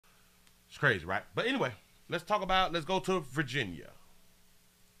crazy, right? But anyway, let's go to Virginia.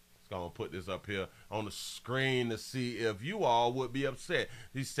 Let's go and put this up here on the screen to see if you all would be upset.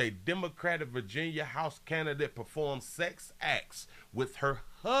 You say Democratic Virginia House candidate performs sex acts with her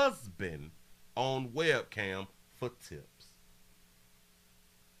husband on webcam for tips.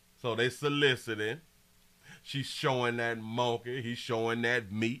 So they soliciting. She's showing that monkey. He's showing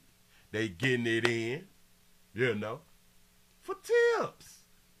that meat. They getting it in, for tips.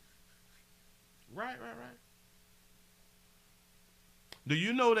 Right. Do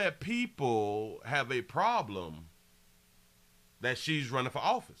you know that people have a problem that she's running for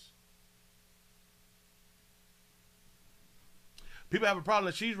office? People have a problem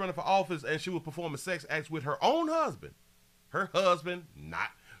that she's running for office and she was performing sex acts with her own husband. Her husband,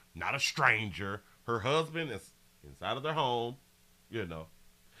 not a stranger. Her husband is inside of their home,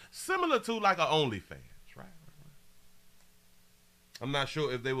 Similar to like an OnlyFans, right? I'm not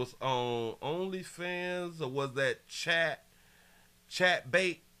sure if they was on OnlyFans or was that chat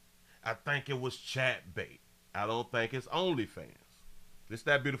bait. I think it was chat bait. I don't think it's OnlyFans. This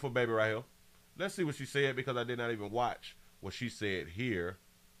that beautiful baby right here. Let's see what she said because I did not even watch what she said here.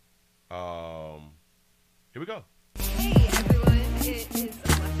 Here we go. Hey everyone, it is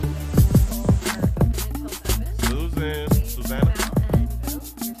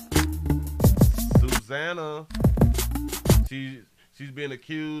Susanna. She's being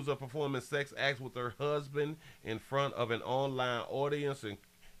accused of performing sex acts with her husband in front of an online audience and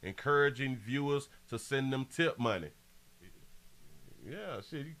encouraging viewers to send them tip money. Yeah,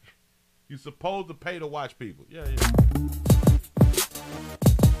 shit. You're supposed to pay to watch people. Yeah.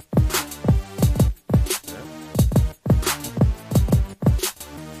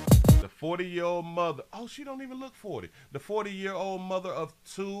 The 40-year-old mother. Oh, she don't even look 40. The 40-year-old mother of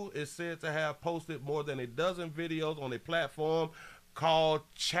two is said to have posted more than a dozen videos on a platform called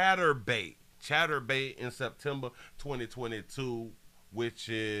Chatterbait. Chatterbait in September 2022, which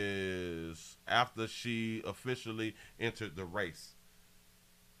is after she officially entered the race.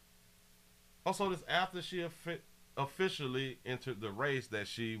 Also, this after she officially entered the race that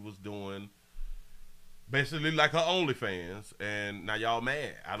she was doing basically like her OnlyFans, and now y'all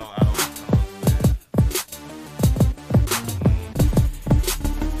mad. I don't understand.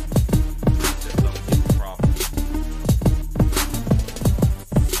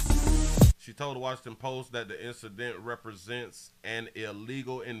 She told the Washington Post that the incident represents an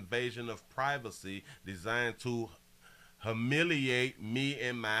illegal invasion of privacy designed to humiliate me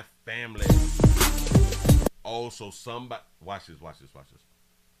and my family. Also, somebody watch this.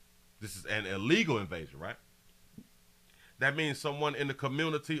 This is an illegal invasion, right? That means someone in the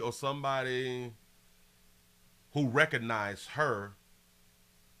community or somebody who recognized her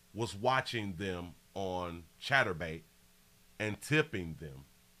was watching them on Chatterbait and tipping them.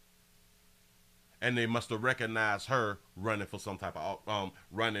 And they must have recognized her running for some type of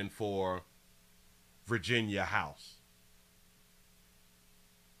running for Virginia House.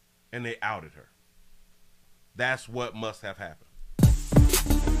 And they outed her. That's what must have happened.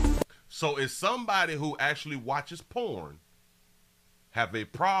 So is somebody who actually watches porn have a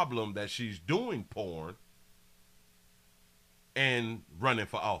problem that she's doing porn and running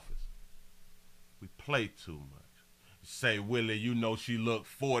for office? We play too much. Say, Willie, you know she looked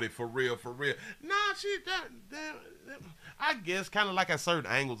 40 for real. Nah, she I guess kind of like at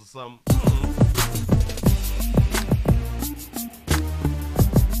certain angles or something.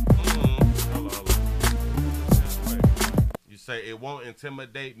 Hello. You say it won't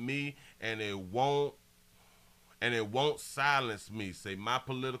intimidate me and it won't silence me. Say my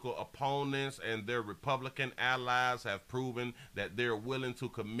political opponents and their Republican allies have proven that they're willing to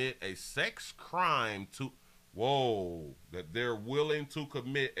commit a sex crime to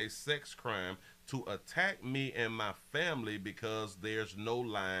attack me and my family because there's no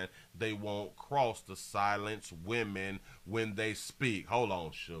line they won't cross to silence women when they speak. Hold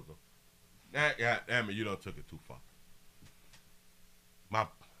on, sugar. Damn it, you done took it too far.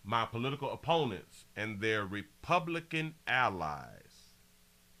 My political opponents and their Republican allies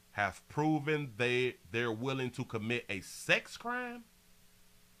have proven they're willing to commit a sex crime,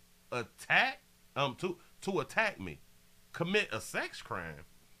 to attack me, commit a sex crime.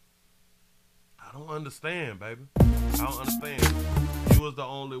 I don't understand, baby. I don't understand. You was the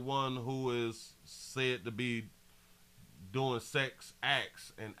only one who is said to be doing sex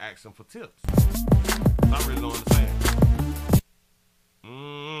acts and asking for tips. I really don't understand.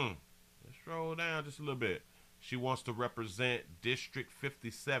 Let's scroll down just a little bit. She wants to represent District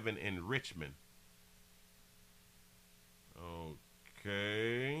 57 in Richmond.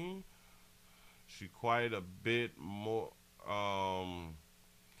 Okay. She quite a bit more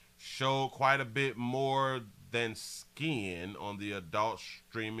showed quite a bit more than skin on the adult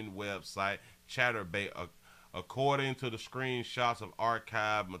streaming website Chatterbait, according to the screenshots of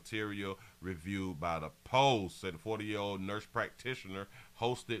archived material reviewed by the Post. Said the 40-year-old nurse practitioner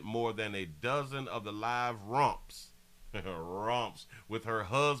hosted more than a dozen of the live romps with her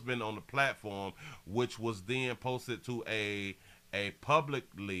husband on the platform, which was then posted to a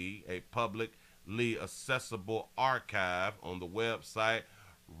publicly accessible archive on the website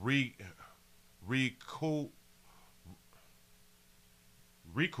Recubate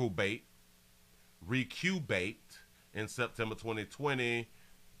in September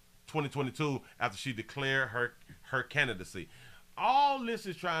 2022 after she declared her candidacy. All this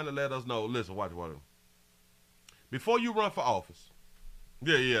is trying to let us know. Listen, watch. Before you run for office,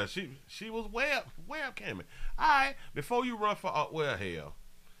 yeah, she was webcamming. All right, before you run for well, hell,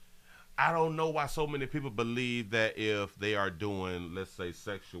 I don't know why so many people believe that if they are doing, let's say,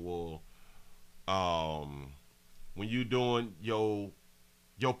 sexual, when you doing your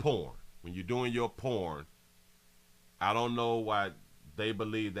porn, I don't know why they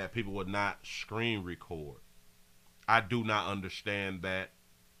believe that people would not screen record. I do not understand that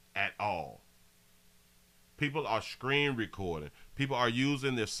at all. People are screen recording. People are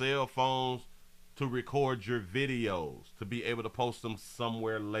using their cell phones to record your videos to be able to post them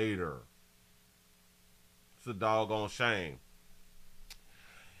somewhere later. It's a doggone shame.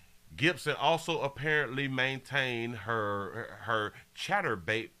 Gibson also apparently maintained her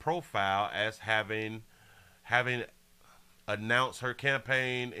Chatterbait profile as having announced her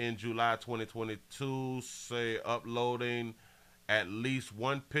campaign in July 2022, say uploading at least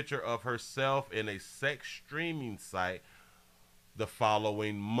one picture of herself in a sex streaming site the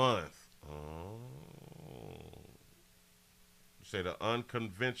following month. Say the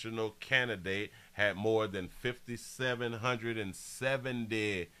unconventional candidate had more than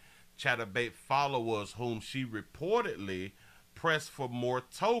 5,770 Chatterbait followers whom she reportedly pressed for more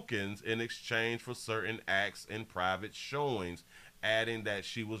tokens in exchange for certain acts and private showings, adding that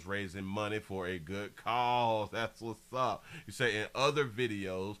she was raising money for a good cause. That's what's up. You say in other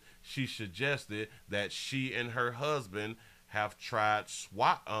videos, she suggested that she and her husband have tried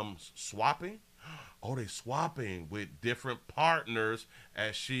swapping. Oh, they swapping with different partners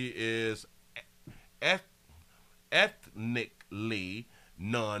as she is ethnically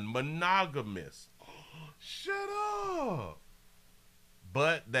non-monogamous. Shut up.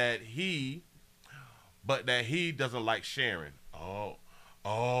 But that he doesn't like sharing. Oh,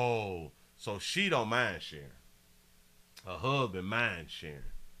 so she don't mind sharing. Her husband minds sharing.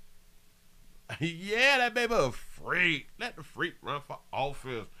 Yeah, that baby a freak. Let the freak run for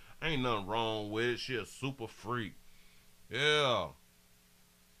office. Ain't nothing wrong with it. She a super freak. Yeah.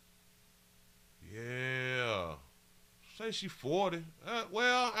 Say she 40.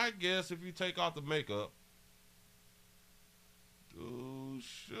 Well, I guess if you take off the makeup. Ooh,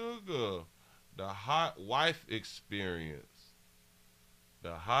 sugar. The hot wife experience.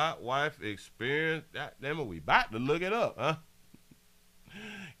 The hot wife experience. Damn, we about to look it up, huh?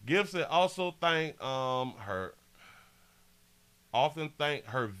 Gibson also thanked her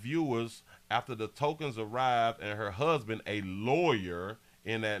viewers after the tokens arrived, and her husband, a lawyer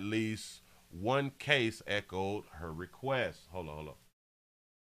in at least one case, echoed her request. Hold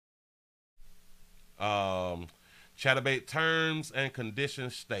on. Chatterbait terms and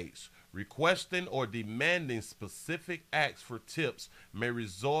conditions states, requesting or demanding specific acts for tips may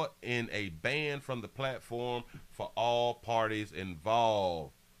result in a ban from the platform for all parties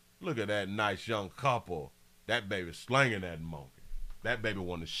involved. Look at that nice young couple. That baby slinging that monkey. That baby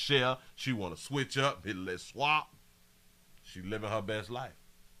want to share. She want to switch up. Let's swap. She living her best life.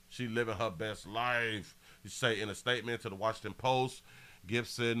 You say in a statement to the Washington Post,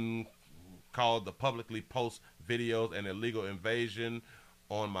 Gibson called the publicly post videos an illegal invasion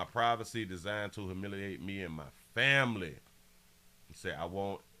on my privacy designed to humiliate me and my family. He said, I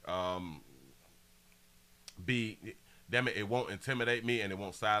won't damn it won't intimidate me and it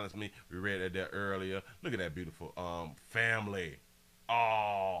won't silence me. We read that there earlier. Look at that beautiful family.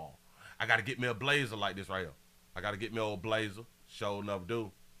 Oh, I gotta get me a blazer like this right here. I gotta get me an old blazer. Sure enough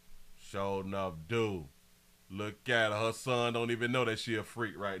do. Look at her. Her son don't even know that she a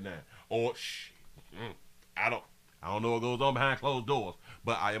freak right now. Or I don't know what goes on behind closed doors,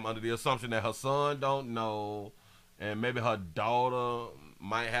 but I am under the assumption that her son don't know, and maybe her daughter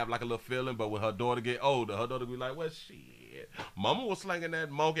might have like a little feeling, but when her daughter get older, her daughter be like, well, shit, mama was slinging that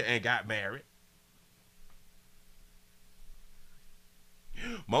monkey and got married.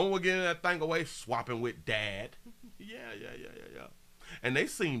 Mama was getting that thing away, swapping with dad. Yeah. And they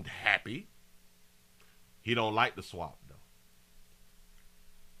seemed happy. He don't like the swap, though.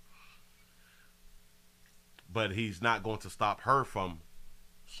 but he's not going to stop her from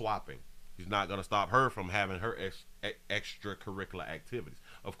swapping. He's not going to stop her from having her extracurricular activities.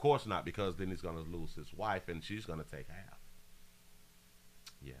 Of course not, because then he's going to lose his wife and she's going to take half.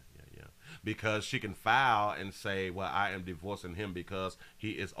 Yeah. Because she can file and say, well, I am divorcing him because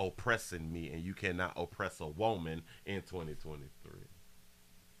he is oppressing me, and you cannot oppress a woman in 2023.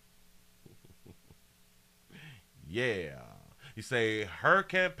 Yeah. You say her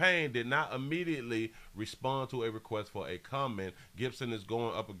campaign did not immediately respond to a request for a comment. Gibson is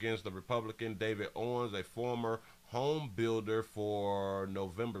going up against the Republican David Owens, a former home builder, for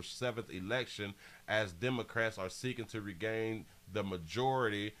November 7th election, as Democrats are seeking to regain the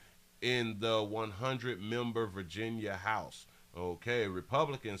majority in the 100-member Virginia House. Okay,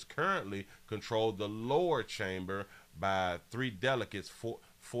 Republicans currently control the lower chamber by 3 delegates,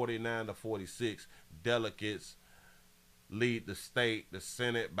 49 to 46. Delegates lead the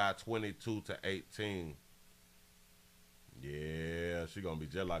Senate by 22 to 18. Yeah, she gonna be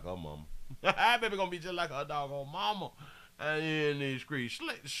just like her mama. Baby gonna be just like her doggone mama. And in these streets,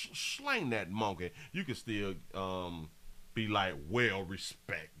 slang that monkey. You can still be like well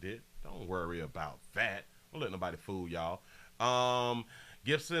respected. Don't worry about that. Don't let nobody fool y'all.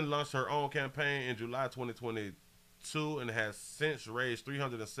 Gibson launched her own campaign in July 2022 and has since raised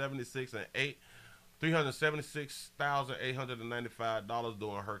 $376,895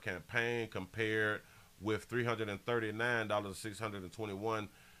 during her campaign, compared with $339,621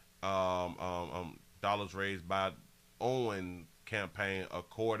 dollars raised by Owen campaign,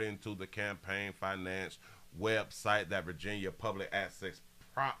 according to the campaign finance website, that Virginia Public Access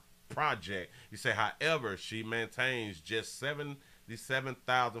Project. You say, however, she maintains just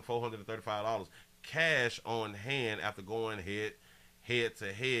 $77,435 cash on hand after going head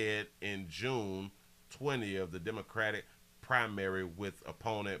to head in June 20 of the Democratic primary with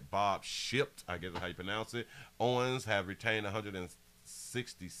opponent Bob Shipt. I guess that's how you pronounce it. Owens have retained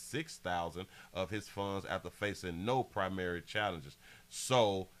 $166,000 of his funds after facing no primary challenges.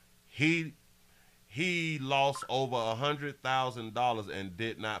 So he lost over $100,000 and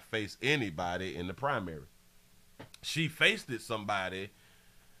did not face anybody in the primary. She faced somebody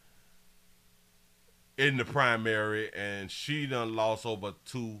in the primary, and she done lost over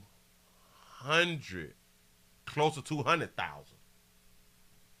 200, close to 200,000.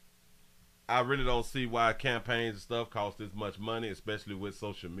 I really don't see why campaigns and stuff cost this much money, especially with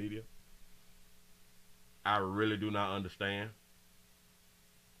social media. I really do not understand.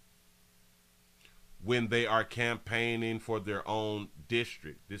 When they are campaigning for their own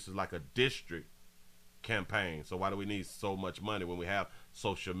district. This is like a district campaign. So why do we need so much money when we have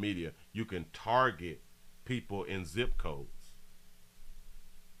social media? You can target people in zip codes.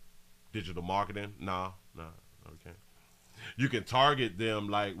 Digital marketing? No, okay. You can target them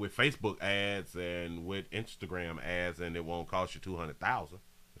like with Facebook ads and with Instagram ads, and it won't cost you $200,000,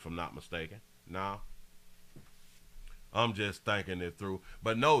 if I'm not mistaken. No. I'm just thinking it through.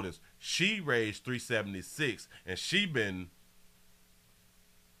 But notice, she raised $376, and she been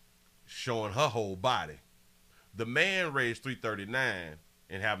showing her whole body. The man raised $339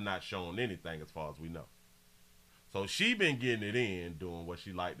 and have not shown anything as far as we know. So she been getting it in, doing what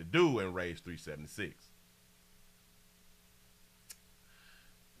she like to do, and raised $376.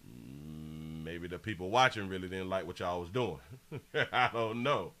 Maybe the people watching really didn't like what y'all was doing. I don't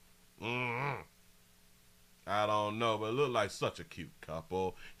know. I don't know, but it looked like such a cute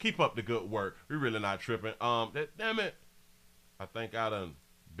couple. Keep up the good work. We really not tripping. Damn it. I think I done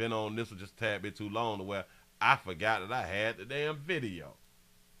been on this one just a tad bit too long to where I forgot that I had the damn video.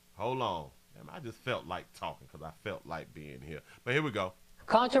 Hold on. Damn, I just felt like talking because I felt like being here. But here we go.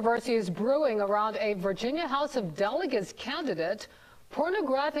 Controversy is brewing around a Virginia House of Delegates candidate.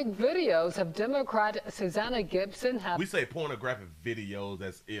 Pornographic videos of Democrat Susanna Gibson have... We say pornographic videos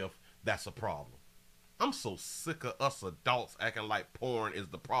as if that's a problem. I'm so sick of us adults acting like porn is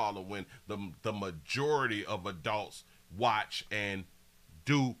the problem when the majority of adults watch and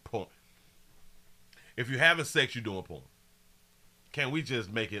do porn. If you're having sex, you're doing porn. Can we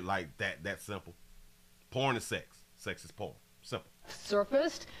just make it like that simple? Porn is sex. Sex is porn. Simple.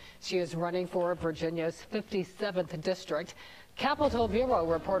 Surfaced. She is running for Virginia's 57th district. Capitol Bureau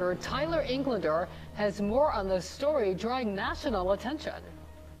reporter Tyler Englander has more on the story drawing national attention.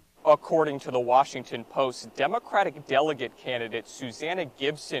 According to the Washington Post, Democratic delegate candidate Susanna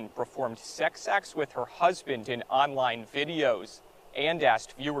Gibson performed sex acts with her husband in online videos and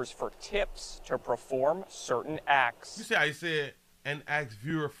asked viewers for tips to perform certain acts. You see how he said, and ask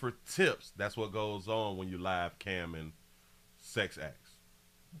viewer for tips. That's what goes on when you live camming sex acts.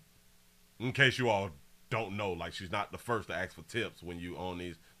 In case you all don't know, like, she's not the first to ask for tips when you on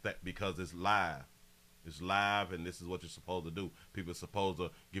these, because it's live. It's live, and this is what you're supposed to do. People are supposed to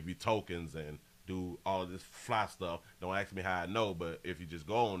give you tokens and do all of this fly stuff. Don't ask me how I know, but if you just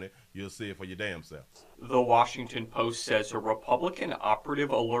go on it, you'll see it for your damn self. The Washington Post says a Republican operative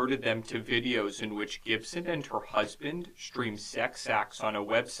alerted them to videos in which Gibson and her husband stream sex acts on a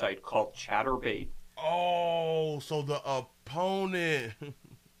website called Chatterbait. Oh, so the opponent.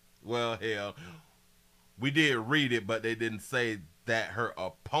 Well, hell, we did read it, but they didn't say that her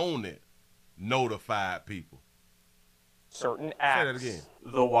opponent notified people. Certain acts. Say that again.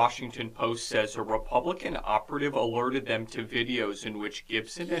 The Washington Post says a Republican operative alerted them to videos in which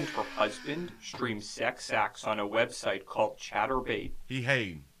Gibson and her husband stream sex acts on a website called Chatterbait. He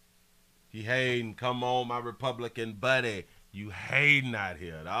hating. He hating. Come on, my Republican buddy. You hating out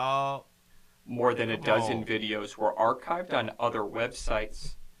here, dog. More than a dozen videos were archived on other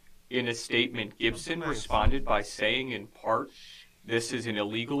websites. In a statement, Gibson responded by saying in part, "This is an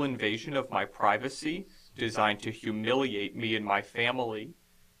illegal invasion of my privacy designed to humiliate me and my family.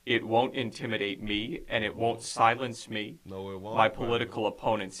 It won't intimidate me, and it won't silence me. No, it won't. My political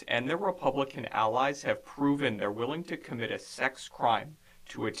opponents and their Republican allies have proven they're willing to commit a sex crime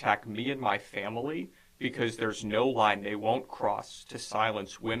to attack me and my family because there's no line they won't cross to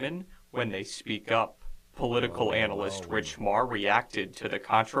silence women when they speak up." Political analyst Rich Marr reacted to the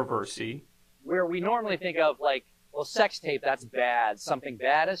controversy. Where we normally think of, like, well, sex tape, that's bad, something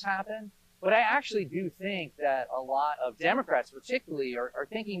bad has happened. But I actually do think that a lot of Democrats particularly are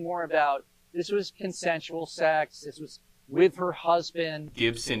thinking more about this was consensual sex, this was with her husband.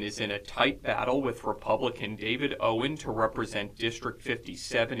 Gibson is in a tight battle with Republican David Owen to represent District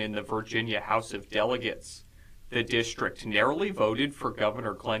 57 in the Virginia House of Delegates. The district narrowly voted for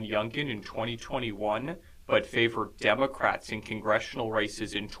Governor Glenn Youngkin in 2021, but favored Democrats in congressional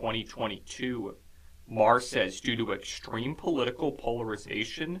races in 2022. Marr says due to extreme political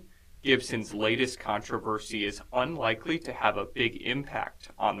polarization, Gibson's latest controversy is unlikely to have a big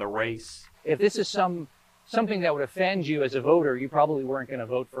impact on the race. If this is something that would offend you as a voter, you probably weren't going to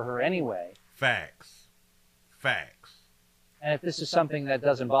vote for her anyway. Facts. And if this is something that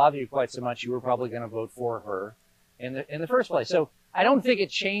doesn't bother you quite so much, you were probably going to vote for her in the first place. So I don't think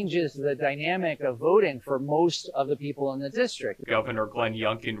it changes the dynamic of voting for most of the people in the district. Governor Glenn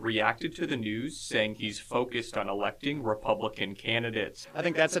Youngkin reacted to the news, saying he's focused on electing Republican candidates. I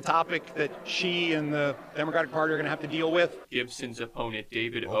think that's a topic that she and the Democratic Party are going to have to deal with. Gibson's opponent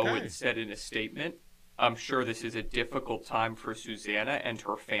David Owen said in a statement, "I'm sure this is a difficult time for Susanna and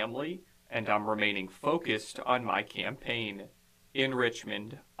her family, and I'm remaining focused on my campaign." In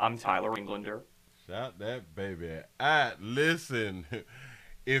Richmond, I'm Tyler Englander. Shout that baby out. Listen,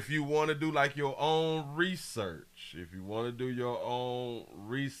 if you want to do like your own research,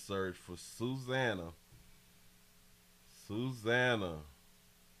 for Susanna,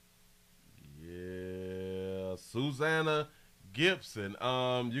 yeah, Susanna Gibson,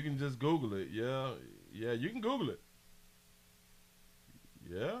 you can just Google it. Yeah, you can Google it.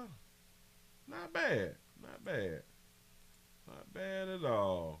 Yeah, not bad at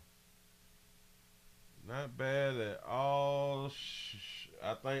all. Not bad at all.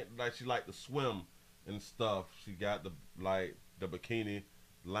 I think like she like to swim and stuff. She got the bikini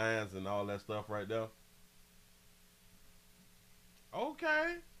lines and all that stuff right there.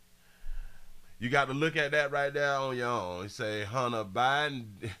 Okay. You got to look at that right there on your own. You say Hunter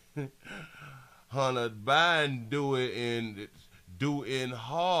Biden doing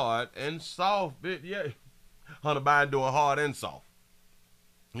hard and soft. Yeah. Hunter Biden doing hard and soft.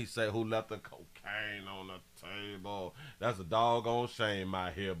 He said, "Who left the cocaine on the table?" That's a doggone shame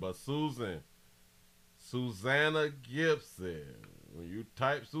out here. But Susanna Gibson. When you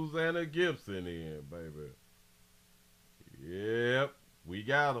type Susanna Gibson in, baby. Yep, we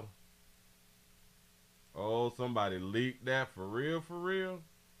got him. Oh, somebody leaked that for real?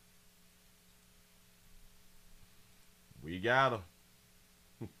 We got him.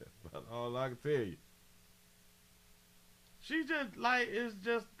 That's all I can tell you. She just it's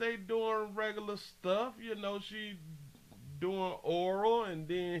just they doing regular stuff, she doing oral and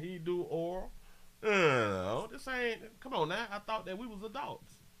then he do oral. No, this ain't, come on now, I thought that we was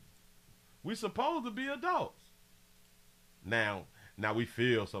adults. We supposed to be adults. Now we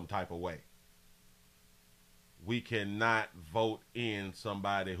feel some type of way. We cannot vote in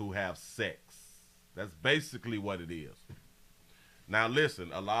somebody who have sex. That's basically what it is. Now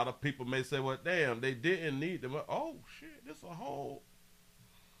listen, a lot of people may say, "Well, damn, they didn't need them." Oh shit, this a whole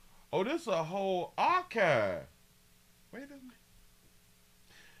archive. Wait a minute.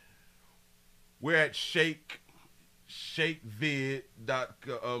 We're at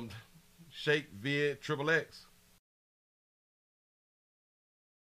shakevid.com, shakevid XXX.